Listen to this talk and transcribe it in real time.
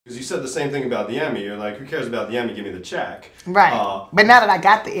Because you said the same thing about the Emmy. You're like, who cares about the Emmy? Give me the check. Right. But now that I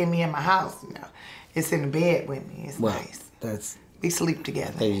got the Emmy in my house, you know, it's in the bed with me. It's nice. We sleep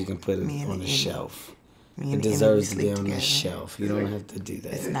together. Maybe you can put it on the shelf. It deserves to be on the shelf. You don't have to do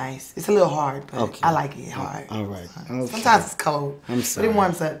that. It's nice. It's a little hard, but I like it hard. All right. Sometimes it's cold. I'm sorry. But it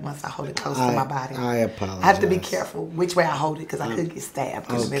warms up once I hold it close to my body. I apologize. I have to be careful which way I hold it because I could get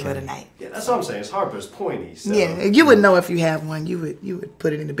stabbed in the middle of the night. Yeah, that's what I'm saying. It's hard, but it's pointy. So. Yeah, you would know if you have one. You would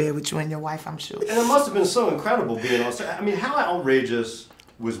put it in the bed with you and your wife, I'm sure. And it must have been so incredible being on set. I mean, how outrageous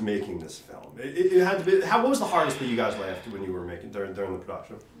was making this film? It had to be. What was the hardest that you guys laughed when you were making during the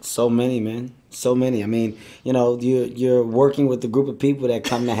production? So many, man. So many. I mean, you know, you're working with a group of people that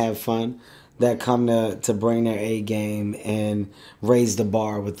come to have fun, that come to bring their A game and raise the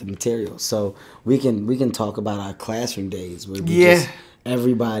bar with the material. So we can talk about our classroom days where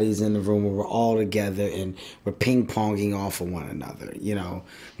everybody's in the room where we're all together and we're ping-ponging off of one another. You know,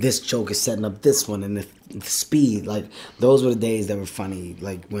 this joke is setting up this one and the speed. Like, those were the days that were funny.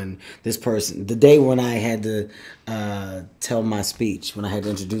 Like, when this person, the day when I had to tell my speech, when I had to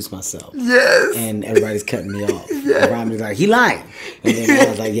introduce myself. Yes. And everybody's cutting me off. Yes. Ron was like, he lying. And then I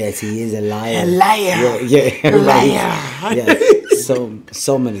was like, yes, he is a liar. A liar. Yeah. A liar. Yeah.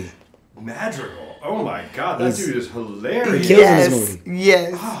 So many. Madrigal. Oh my God, that dude is hilarious. He kills in this movie.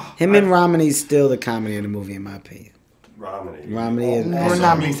 Yes. Him and Romney's still the comedy in the movie, in my opinion. Romney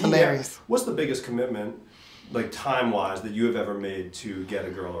is hilarious. What's the biggest commitment, like time-wise, that you have ever made to get a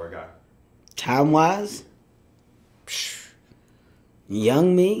girl or a guy? Time-wise?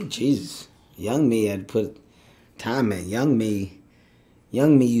 Young me? Jesus. Young me had put time in. Young me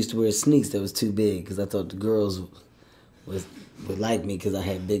used to wear sneaks that was too big because I thought the girls would like me because I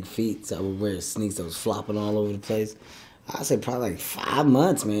had big feet. So I would wear sneaks that was flopping all over the place. I'd say probably like 5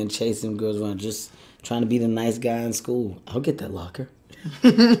 months, man, chasing girls around, just trying to be the nice guy in school. I'll get that locker.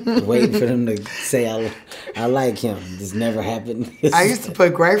 Waiting for them to say I like him. This never happened. I used to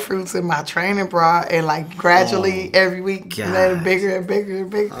put grapefruits in my training bra and like gradually every week let it bigger and bigger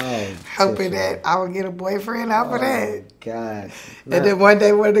and bigger, hoping that I would get a boyfriend out of that. God. And then one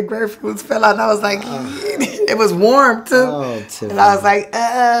day when the grapefruits fell out, and I was like, it was warm too. And I was like,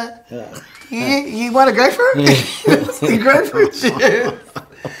 you want a grapefruit? Grapefruit.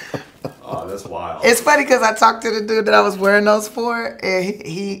 Oh, that's wild. It's funny because I talked to the dude that I was wearing those for,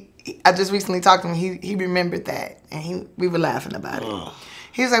 and I just recently talked to him. He remembered that, and we were laughing about it.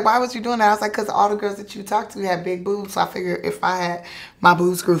 He was like, "Why was you doing that?" I was like, "Because all the girls that you talked to had big boobs, so I figured if I had my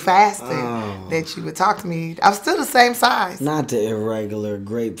boobs grew faster, that you would talk to me. I'm still the same size." Not the irregular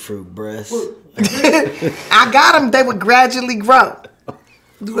grapefruit breasts. I got them. They would gradually grow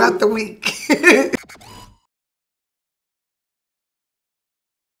throughout the week.